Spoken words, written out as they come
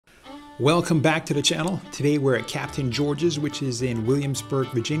Welcome back to the channel. Today we're at Captain George's, which is in Williamsburg,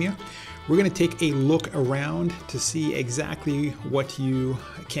 Virginia. We're going to take a look around to see exactly what you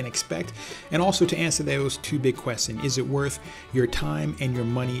can expect and also to answer those two big questions. Is it worth your time and your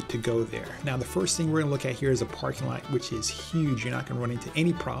money to go there? Now, the first thing we're going to look at here is a parking lot, which is huge. You're not going to run into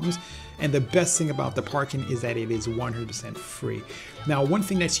any problems. And the best thing about the parking is that it is 100% free. Now, one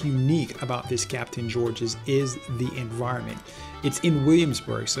thing that's unique about this Captain George's is the environment. It's in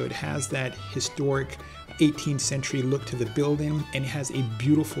Williamsburg, so it has that historic 18th century look to the building, and it has a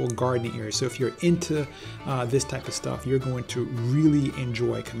beautiful garden area. So if you're into this type of stuff, you're going to really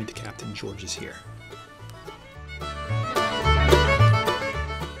enjoy coming to Captain George's here.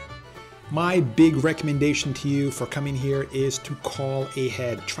 My big recommendation to you for coming here is to call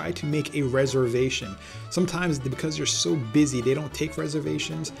ahead. Try to make a reservation. Sometimes because you're so busy, they don't take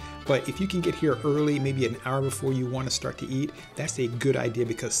reservations, but if you can get here early, maybe an hour before you want to start to eat, that's a good idea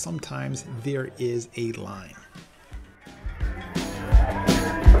because sometimes there is a line.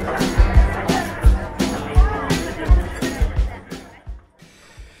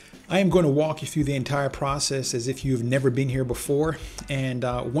 I am going to walk you through the entire process as if you've never been here before. And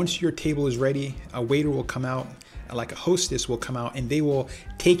once your table is ready, a waiter will come out, like a hostess will come out, and they will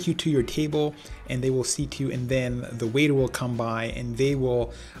take you to your table and they will seat you, and then the waiter will come by and they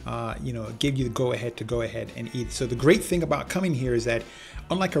will give you the go ahead and eat. So the great thing about coming here is that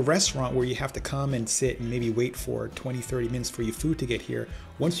unlike a restaurant where you have to come and sit and maybe wait for 20-30 minutes for your food to get here,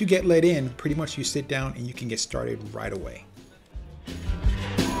 once you get let in, pretty much you sit down and you can get started right away.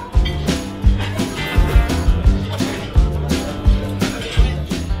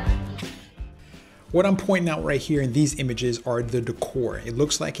 What I'm pointing out right here in these images are the decor. It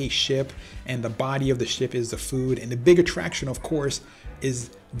looks like a ship, and the body of the ship is the food. And the big attraction, of course,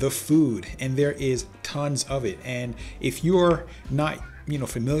 is the food, and there is tons of it. And if you're not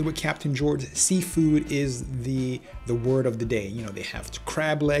familiar with Captain George, seafood is the word of the day. They have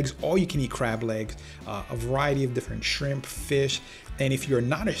crab legs, all you can eat crab legs, a variety of different shrimp, fish. And if you're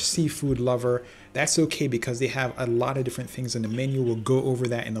not a seafood lover, that's okay because they have a lot of different things on the menu. We'll go over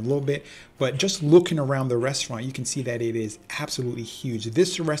that in a little bit. But just looking around the restaurant, you can see that it is absolutely huge.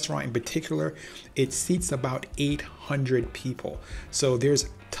 This restaurant in particular, it seats about 800 people. So there's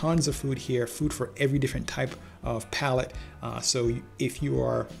tons of food here, food for every different type of palate. So if you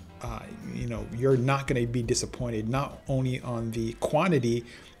are, you're not going to be disappointed, not only on the quantity,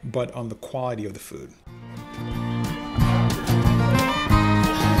 but on the quality of the food.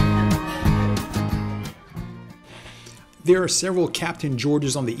 There are several Captain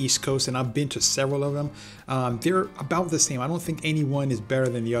George's on the East Coast, and I've been to several of them. They're about the same. I don't think any one is better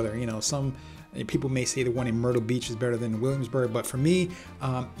than the other. Some people may say the one in Myrtle Beach is better than Williamsburg, but for me,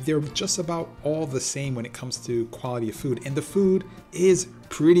 they're just about all the same when it comes to quality of food. And the food is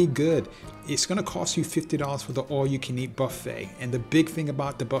pretty good. It's going to cost you $50 for the all-you-can-eat buffet. And the big thing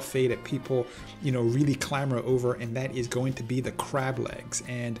about the buffet that people, really clamor over, and that is going to be the crab legs.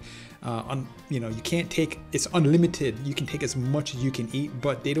 And you can't take, it's unlimited. You can take as much as you can eat,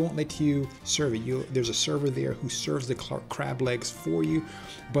 but they don't let you serve it. There's a server there who serves the crab legs for you,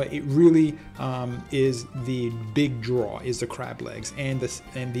 but it really is the big draw is the crab legs and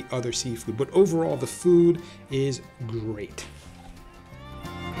the other seafood. But overall, the food is great.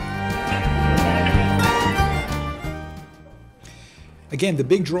 Again, the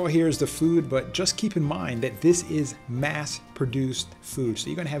big draw here is the food, but just keep in mind that this is mass-produced food. So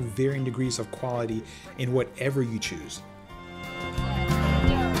you're going to have varying degrees of quality in whatever you choose.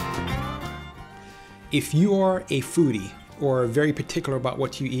 If you are a foodie or very particular about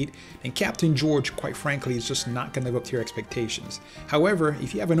what you eat, then Captain George, quite frankly, is just not going to live up to your expectations. However,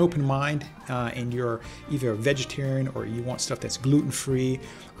 if you have an open mind and you're either a vegetarian or you want stuff that's gluten-free,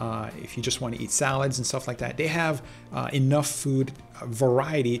 if you just want to eat salads and stuff like that, they have enough food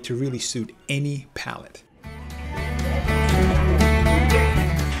variety to really suit any palate.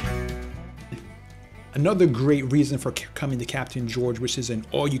 Another great reason for coming to Captain George, which is an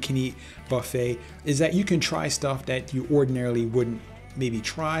all-you-can-eat buffet, is that you can try stuff that you ordinarily wouldn't maybe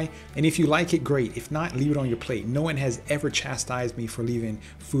try. And if you like it, great. If not, leave it on your plate. No one has ever chastised me for leaving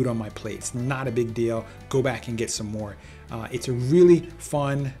food on my plate. It's not a big deal. Go back and get some more. It's a really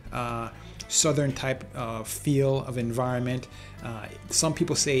fun, southern type feel of environment. Some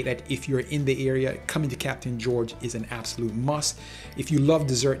people say that if you're in the area, coming to Captain George is an absolute must. If you love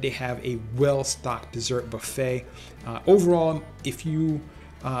dessert, they have a well-stocked dessert buffet. Overall, if you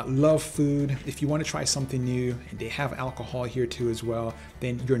love food, if you want to try something new, and they have alcohol here too as well,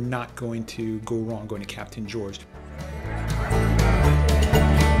 then you're not going to go wrong going to Captain George.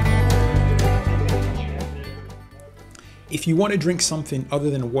 If you want to drink something other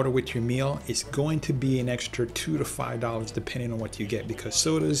than water with your meal, it's going to be an extra $2 to $5 depending on what you get, because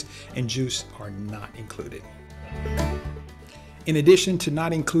sodas and juice are not included. In addition to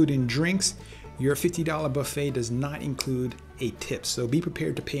not including drinks, your $50 buffet does not include a tip, so be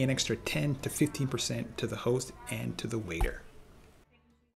prepared to pay an extra 10 to 15% to the host and to the waiter.